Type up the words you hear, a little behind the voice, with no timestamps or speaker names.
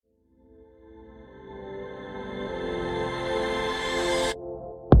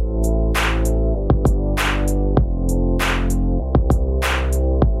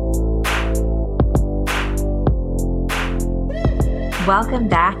Welcome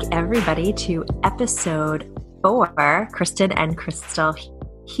back, everybody, to episode 4. Kristen and Crystal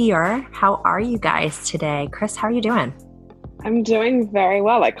here. How are you guys today? Chris, how are you doing? I'm doing very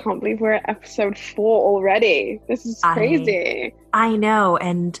well. I can't believe we're at episode 4 already. This is crazy. I know.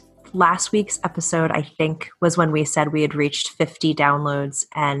 And last week's episode, I think, was when we said we had reached 50 downloads.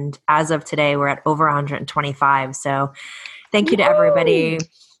 And as of today, we're at over 125. So thank you to everybody,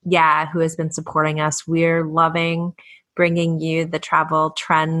 who has been supporting us. We're loving bringing you the travel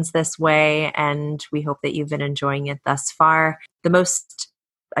trends this way, and we hope that you've been enjoying it thus far. The most,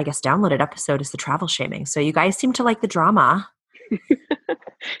 downloaded episode is the travel shaming. So you guys seem to like the drama.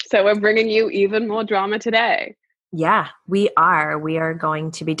 So we're bringing you even more drama today. Yeah, we are. We are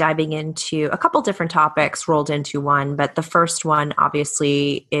going to be diving into a couple different topics rolled into one, but the first one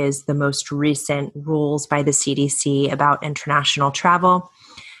obviously is the most recent rules by the CDC about international travel.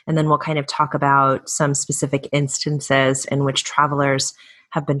 And then we'll kind of talk about some specific instances in which travelers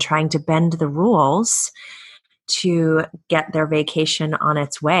have been trying to bend the rules to get their vacation on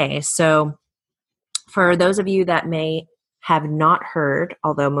its way. So for those of you that may have not heard,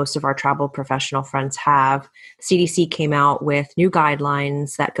 although most of our travel professional friends have, CDC came out with new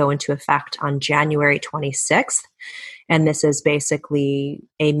guidelines that go into effect on January 26th. And this is basically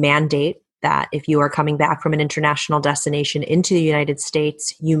a mandate that if you are coming back from an international destination into the United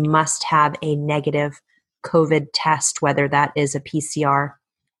States, you must have a negative COVID test, whether that is a PCR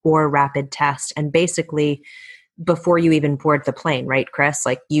or a rapid test. And basically, before you even board the plane, right, Chris?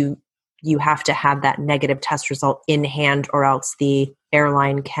 Like you have to have that negative test result in hand, or else the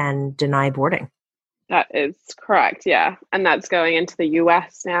airline can deny boarding. That is correct, yeah. And that's going into the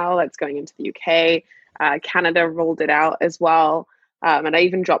US now. That's going into the UK. Canada rolled it out as well. And I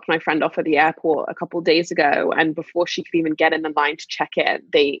even dropped my friend off at the airport a couple of days ago. And before she could even get in the line to check in,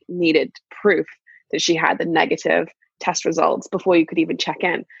 they needed proof that she had the negative test results before you could even check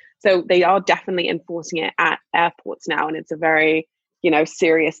in. So they are definitely enforcing it at airports now. And it's a very,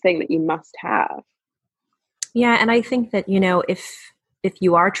 serious thing that you must have. Yeah. And I think that, if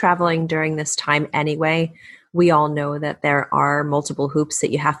you are traveling during this time anyway, we all know that there are multiple hoops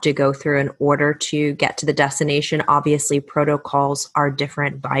that you have to go through in order to get to the destination. Obviously, protocols are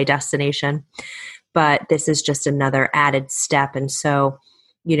different by destination, but this is just another added step. And so,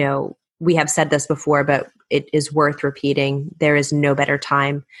 we have said this before, but it is worth repeating. There is no better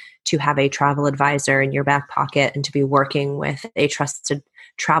time to have a travel advisor in your back pocket and to be working with a trusted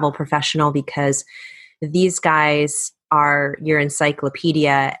travel professional, because these guys are your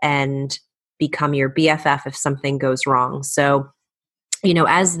encyclopedia and become your BFF if something goes wrong. So,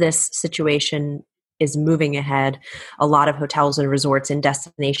 as this situation is moving ahead, a lot of hotels and resorts in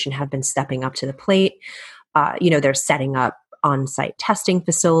destination have been stepping up to the plate. They're setting up on-site testing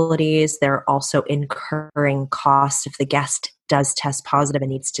facilities. They're also incurring costs if the guest does test positive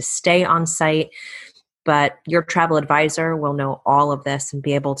and needs to stay on site. But your travel advisor will know all of this and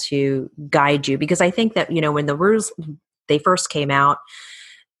be able to guide you. Because I think that, when the rules, they first came out,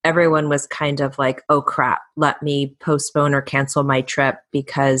 everyone was kind of like, oh crap, let me postpone or cancel my trip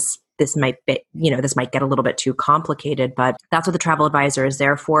because this might be, this might get a little bit too complicated. But that's what the travel advisor is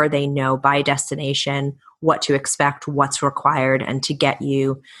there for. They know by destination what to expect, what's required, and to get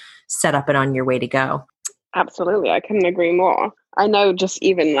you set up and on your way to go. Absolutely. I couldn't agree more. I know, just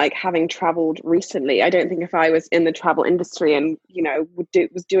even like having traveled recently, I don't think if I was in the travel industry and,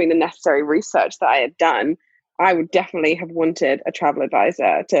 was doing the necessary research that I had done, I would definitely have wanted a travel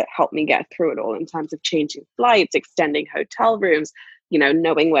advisor to help me get through it all in terms of changing flights, extending hotel rooms,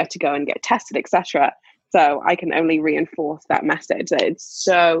 knowing where to go and get tested, etc. So I can only reinforce that message that it's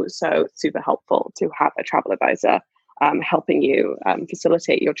so super helpful to have a travel advisor helping you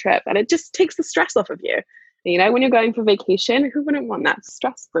facilitate your trip. And it just takes the stress off of you. When you're going for vacation, who wouldn't want that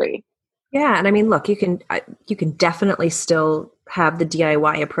stress-free? Yeah. And I mean, look, you can definitely still have the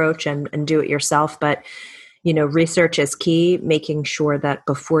DIY approach and do it yourself. But, research is key, making sure that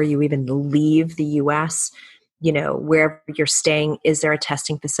before you even leave the US, wherever you're staying, is there a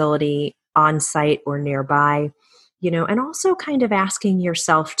testing facility on site or nearby? And also kind of asking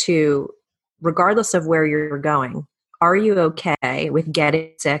yourself too, regardless of where you're going, are you okay with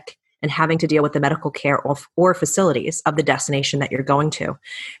getting sick and having to deal with the medical care or facilities of the destination that you're going to?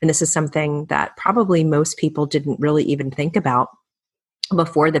 And this is something that probably most people didn't really even think about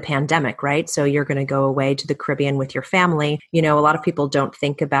before the pandemic, right? So you're going to go away to the Caribbean with your family. A lot of people don't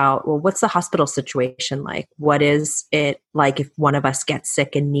think about, well, what's the hospital situation like? What is it like if one of us gets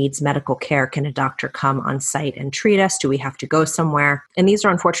sick and needs medical care? Can a doctor come on site and treat us? Do we have to go somewhere? And these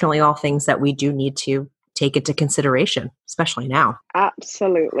are unfortunately all things that we do need to take into consideration, especially now.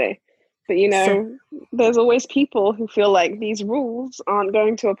 Absolutely. But, So there's always people who feel like these rules aren't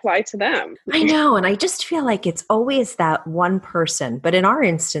going to apply to them. I know, and I just feel like it's always that one person. But in our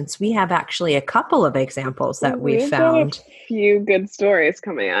instance, we have actually a couple of examples that we've We've got a found. few good stories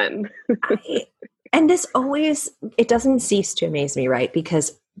coming in. I, and this always, it doesn't cease to amaze me, right?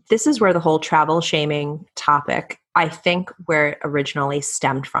 Because this is where the whole travel shaming topic, I think, where it originally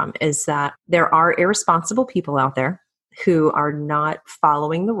stemmed from, is that there are irresponsible people out there who are not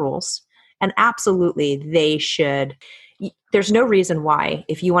following the rules. And absolutely, they should. There's no reason why,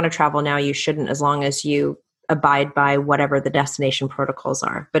 if you want to travel now, you shouldn't, as long as you abide by whatever the destination protocols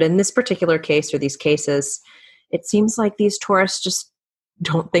are. But in this particular case, or these cases, it seems like these tourists just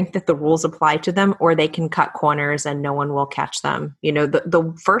don't think that the rules apply to them, or they can cut corners and no one will catch them.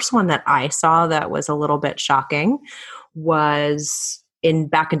 The first one that I saw that was a little bit shocking was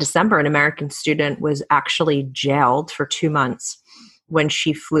back in December. An American student was actually jailed for 2 months when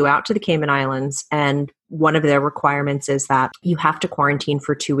she flew out to the Cayman Islands. And one of their requirements is that you have to quarantine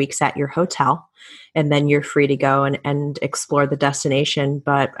for 2 weeks at your hotel, and then you're free to go and explore the destination.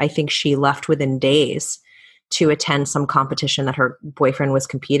 But I think she left within days to attend some competition that her boyfriend was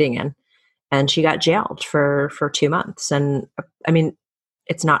competing in. And she got jailed for 2 months. And I mean,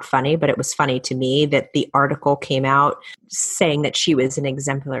 it's not funny, but it was funny to me that the article came out saying that she was an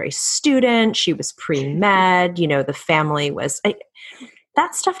exemplary student. She was pre-med, the family was,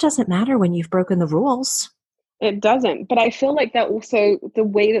 that stuff doesn't matter when you've broken the rules. It doesn't. But I feel like that also, the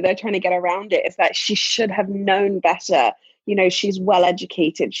way that they're trying to get around it is that she should have known better. She's well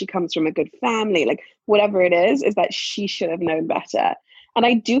educated. She comes from a good family. Like, whatever it is that she should have known better. And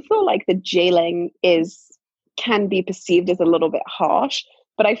I do feel like the jailing can be perceived as a little bit harsh,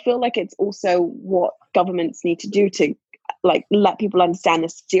 but I feel like it's also what governments need to do to let people understand the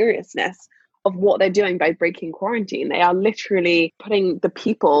seriousness of what they're doing by breaking quarantine. They are literally putting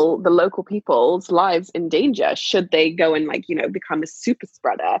the local people's lives in danger should they go and become a super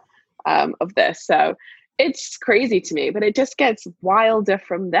spreader of this. So it's crazy to me, but it just gets wilder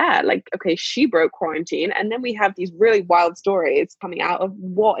from there. Like, okay, she broke quarantine, and then we have these really wild stories coming out of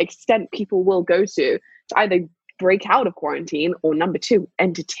what extent people will go to either break out of quarantine or, number two,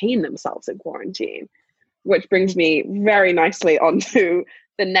 entertain themselves in quarantine. Which brings me very nicely onto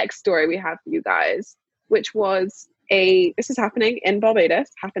the next story we have for you guys, which was this is happened in Barbados,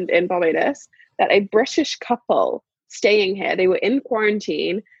 that a British couple staying here, they were in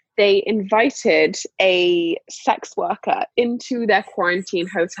quarantine. They invited a sex worker into their quarantine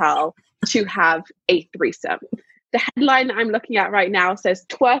hotel to have a threesome. The headline I'm looking at right now says,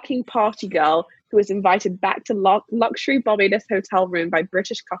 "Twerking party girl who was invited back to luxury Barbados hotel room by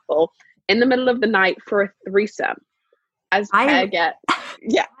British couple in the middle of the night for a threesome." As pair get,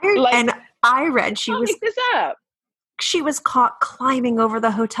 yeah. And I read she was this up. She was caught climbing over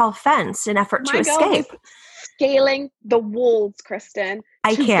the hotel fence in effort to escape. Scaling the walls, Kristen.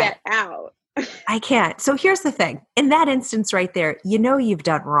 I can't get out. I can't. So here's the thing. In that instance right there, you've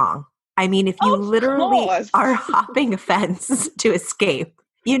done wrong. I mean, if you literally are hopping a fence to escape,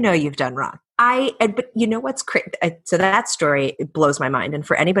 you've done wrong. But you know what's crazy? So that story, it blows my mind. And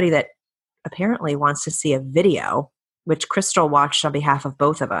for anybody that apparently wants to see a video, which Crystal watched on behalf of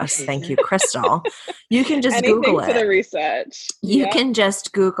both of us. Thank you, Crystal. You can just Google it. For the research. You can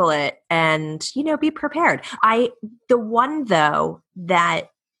just Google it and, be prepared. The one though that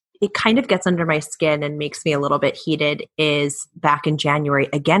it kind of gets under my skin and makes me a little bit heated is back in January,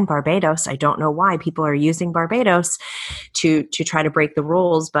 again, Barbados. I don't know why people are using Barbados to try to break the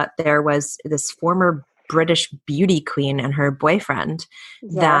rules, but there was this former British beauty queen and her boyfriend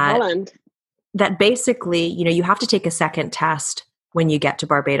that basically, you have to take a second test when you get to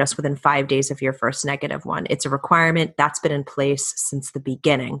Barbados within 5 days of your first negative one. It's a requirement that's been in place since the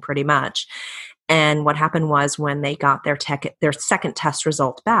beginning, pretty much. And what happened was when they got their second test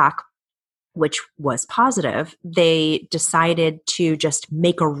result back, which was positive, they decided to just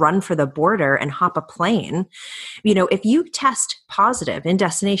make a run for the border and hop a plane. If you test positive in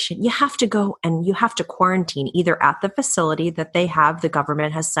destination, you have to go and you have to quarantine either at the facility that the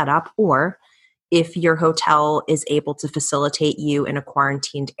government has set up, or if your hotel is able to facilitate you in a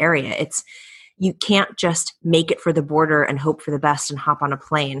quarantined area. You can't just make it for the border and hope for the best and hop on a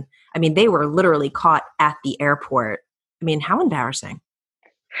plane. I mean, they were literally caught at the airport. I mean, how embarrassing.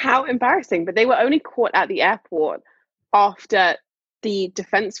 How embarrassing. But they were only caught at the airport after the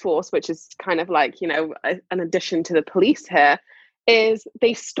Defense Force, which is kind of like, an addition to the police here, is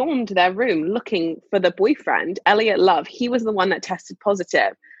they stormed their room looking for the boyfriend, Elliot Love. He was the one that tested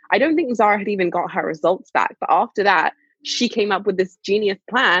positive. I don't think Zara had even got her results back. But after that, she came up with this genius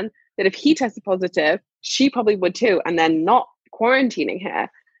plan that if he tested positive, she probably would too, and then not quarantining her.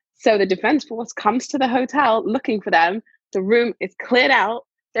 So the defense force comes to the hotel looking for them. The room is cleared out.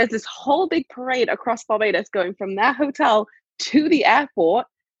 There's this whole big parade across Barbados going from their hotel to the airport.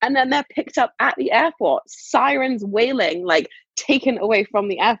 And then they're picked up at the airport, sirens wailing, like taken away from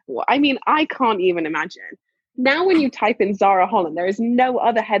the airport. I mean, I can't even imagine. Now, when you type in Zara Holland, there is no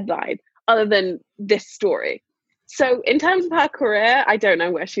other headline other than this story. So in terms of her career, I don't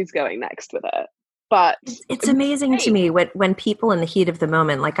know where she's going next with it. But it's amazing to me when people in the heat of the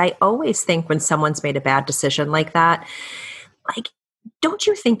moment, like I always think when someone's made a bad decision like that, like, don't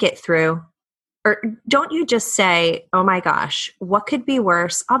you think it through? Or don't you just say, oh my gosh, what could be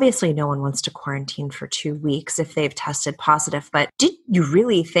worse? Obviously, no one wants to quarantine for 2 weeks if they've tested positive, but did you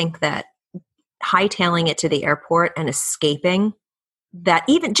really think that hightailing it to the airport and escaping that,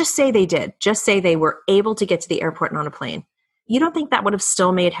 even just say they did, just say they were able to get to the airport and on a plane, you don't think that would have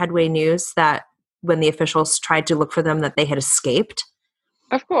still made headway news that when the officials tried to look for them that they had escaped?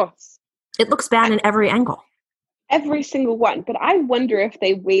 Of course. It looks bad in every angle. Every single one. But I wonder if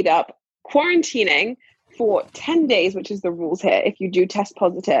they weighed up quarantining for 10 days, which is the rules here, if you do test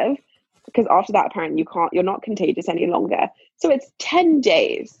positive, because after that, apparently you're not contagious any longer. So it's 10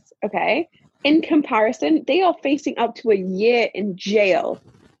 days, okay? In comparison, they are facing up to a year in jail.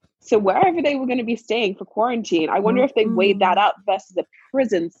 So wherever they were going to be staying for quarantine, I wonder if they weighed that up versus a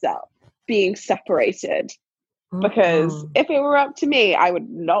prison cell being separated. Because if it were up to me, I would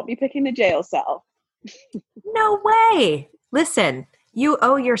not be picking the jail cell. No way. Listen, you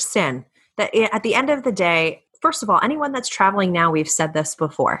owe your sin. That at the end of the day, first of all, anyone that's traveling now, we've said this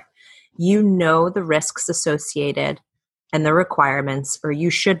before, you know the risks associated and the requirements, or you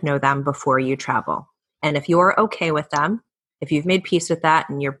should know them before you travel. And if you're okay with them, if you've made peace with that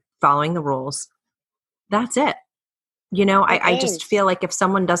and you're following the rules, that's it. You know, I just feel like if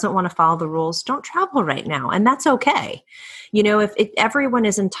someone doesn't want to follow the rules, don't travel right now. And that's okay. You know, if everyone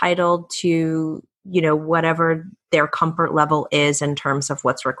is entitled to, you know, whatever their comfort level is in terms of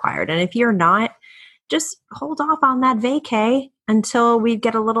what's required. And if you're not, just hold off on that vacay until we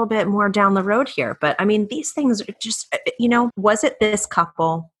get a little bit more down the road here. But I mean, these things are just, you know, was it this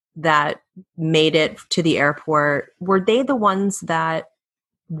couple that made it to the airport? Were they the ones that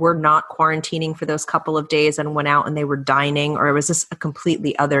were not quarantining for those couple of days and went out and they were dining? Or was this a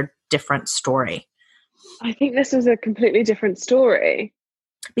completely other different story? I think this is a completely different story.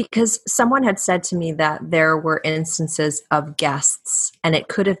 Because someone had said to me that there were instances of guests, and it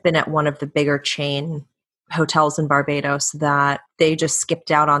could have been at one of the bigger chain hotels in Barbados, that they just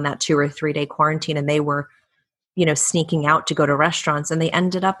skipped out on that 2 or 3 day quarantine and they were, you know, sneaking out to go to restaurants, and they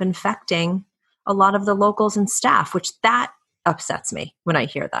ended up infecting a lot of the locals and staff, which that upsets me when I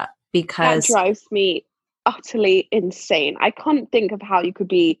hear that, because that drives me utterly insane. I can't think of how you could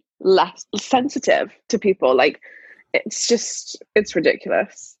be less sensitive to people. Like, it's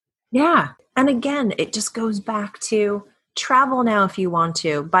ridiculous. Yeah. And again, it just goes back to travel now if you want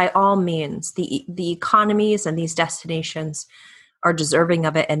to, by all means. The economies and these destinations are deserving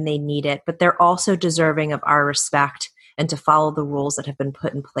of it and they need it, but they're also deserving of our respect and to follow the rules that have been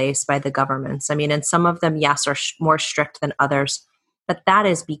put in place by the governments. I mean, and some of them, yes, are more strict than others, but that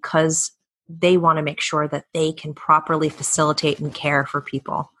is because they want to make sure that they can properly facilitate and care for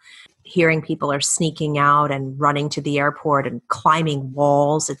people. Hearing people are sneaking out and running to the airport and climbing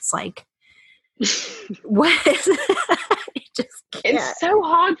walls, it's like, what is It's so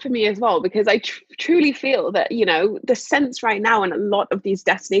hard for me as well, because I truly feel that, you know, the sense right now in a lot of these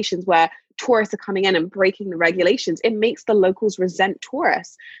destinations where tourists are coming in and breaking the regulations, it makes the locals resent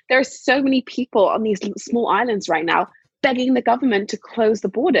tourists. There are so many people on these small islands right now begging the government to close the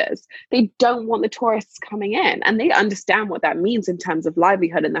borders. They don't want the tourists coming in, and they understand what that means in terms of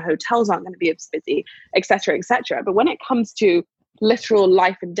livelihood, and the hotels aren't going to be as busy, et cetera, et cetera. But when it comes to literal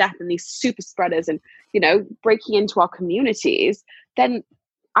life and death and these super spreaders and, you know, breaking into our communities, then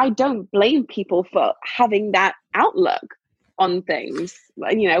I don't blame people for having that outlook on things,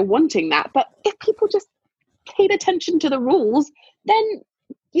 you know, wanting that. But if people just paid attention to the rules, then,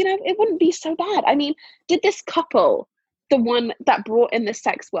 you know, it wouldn't be so bad. I mean, did this couple, the one that brought in the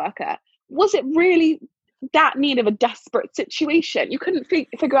sex worker, was it really that need of a desperate situation? You couldn't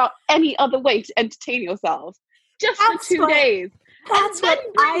figure out any other way to entertain yourselves just for 2 days. That's what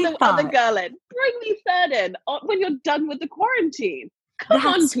I thought. Other girl in. Bring the third in when you're done with the quarantine. Come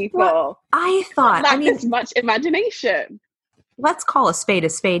on, people. I thought. I mean, this much imagination. Let's call a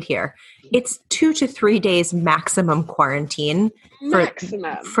spade here. It's 2 to 3 days maximum quarantine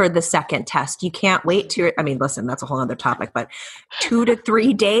for the second test. You can't wait to, I mean, listen, that's a whole other topic, but 2 to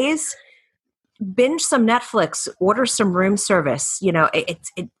 3 days, binge some Netflix, order some room service. You know,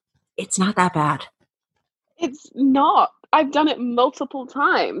 it's not that bad. It's not. I've done it multiple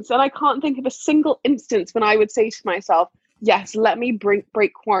times, and I can't think of a single instance when I would say to myself, yes, let me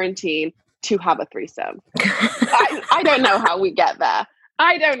break quarantine to have a threesome. I don't know how we get there.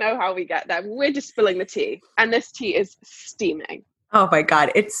 We're just spilling the tea, and this tea is steaming. Oh my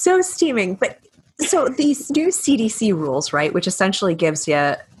God, it's so steaming. But so these new CDC rules, right, which essentially gives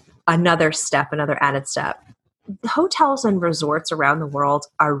you another added step. Hotels and resorts around the world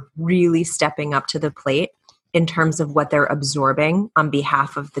are really stepping up to the plate in terms of what they're absorbing on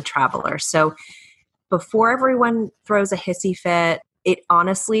behalf of the traveler. So before everyone throws a hissy fit, it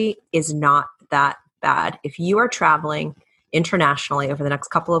honestly is not that bad. If you are traveling internationally over the next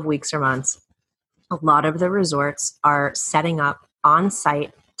couple of weeks or months, a lot of the resorts are setting up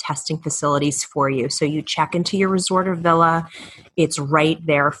on-site testing facilities for you. So you check into your resort or villa, it's right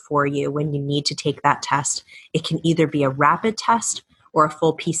there for you when you need to take that test. It can either be a rapid test or a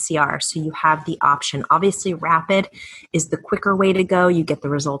full PCR. So you have the option. Obviously, rapid is the quicker way to go. You get the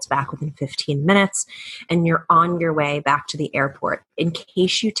results back within 15 minutes and you're on your way back to the airport. In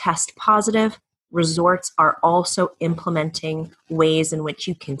case you test positive, resorts are also implementing ways in which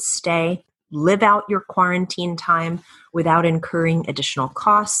you can stay, live out your quarantine time without incurring additional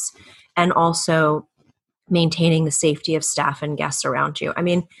costs, and also maintaining the safety of staff and guests around you. I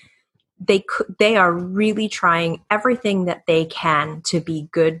mean, they are really trying everything that they can to be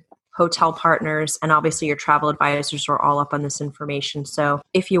good hotel partners. And obviously your travel advisors are all up on this information. So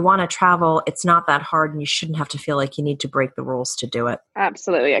if you want to travel, it's not that hard and you shouldn't have to feel like you need to break the rules to do it.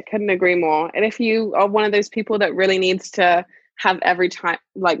 Absolutely. I couldn't agree more. And if you are one of those people that really needs to have every time,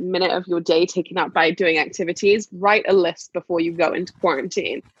 like minute of your day taken up by doing activities, write a list before you go into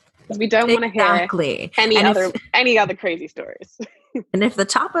quarantine. Because we don't want to hear any other crazy stories. And if the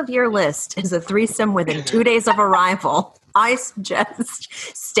top of your list is a threesome within 2 days of arrival, I suggest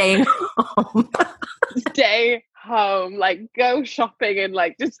staying home. Stay home, like go shopping and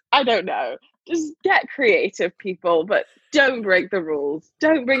like I don't know, just get creative, people, but don't break the rules.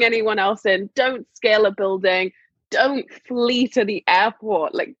 Don't bring anyone else in. Don't scale a building. Don't flee to the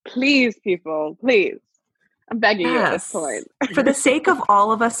airport. Like, please, people, please. I'm begging you at this point. For the sake of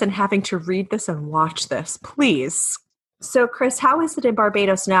all of us and having to read this and watch this, please. So, Chris, how is it in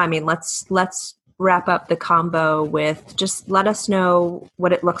Barbados now? I mean, let's wrap up the combo with just let us know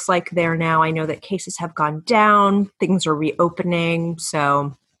what it looks like there now. I know that cases have gone down, things are reopening,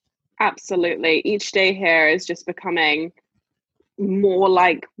 so. Absolutely. Each day here is just becoming more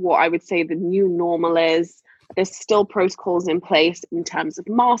like what I would say the new normal is. There's still protocols in place in terms of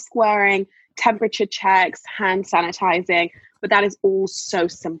mask wearing, temperature checks, hand sanitizing, but that is all so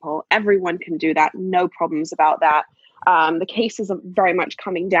simple. Everyone can do that. No problems about that. The cases are very much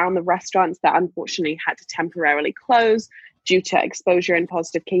coming down. The restaurants that unfortunately had to temporarily close due to exposure in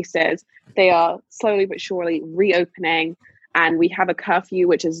positive cases, they are slowly but surely reopening. And we have a curfew,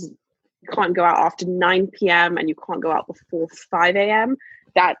 which is you can't go out after 9 p.m. and you can't go out before 5 a.m.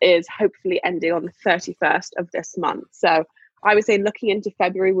 That is hopefully ending on the 31st of this month. So I would say looking into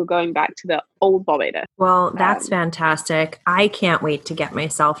February, we're going back to the old Barbados. Well, that's fantastic. I can't wait to get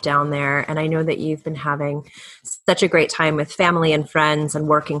myself down there. And I know that you've been having such a great time with family and friends and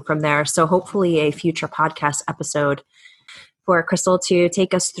working from there. So hopefully a future podcast episode for Crystal to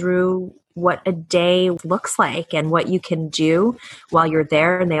take us through what a day looks like and what you can do while you're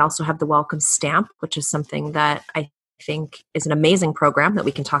there. And they also have the Welcome Stamp, which is something that I think is an amazing program that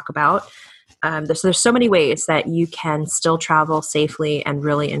we can talk about. There's so many ways that you can still travel safely and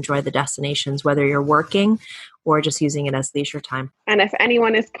really enjoy the destinations, whether you're working or just using it as leisure time. And if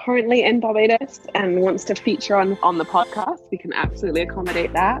anyone is currently in Barbados and wants to feature on the podcast, we can absolutely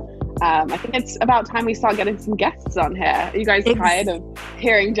accommodate that. I think it's about time we start getting some guests on here. Are you guys tired of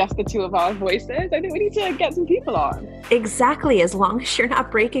hearing just the two of our voices? I think we need to get some people on. Exactly. As long as you're not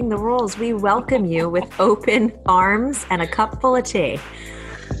breaking the rules, we welcome you with open arms and a cup full of tea.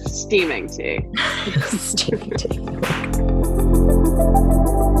 Steaming tea. Steaming tea.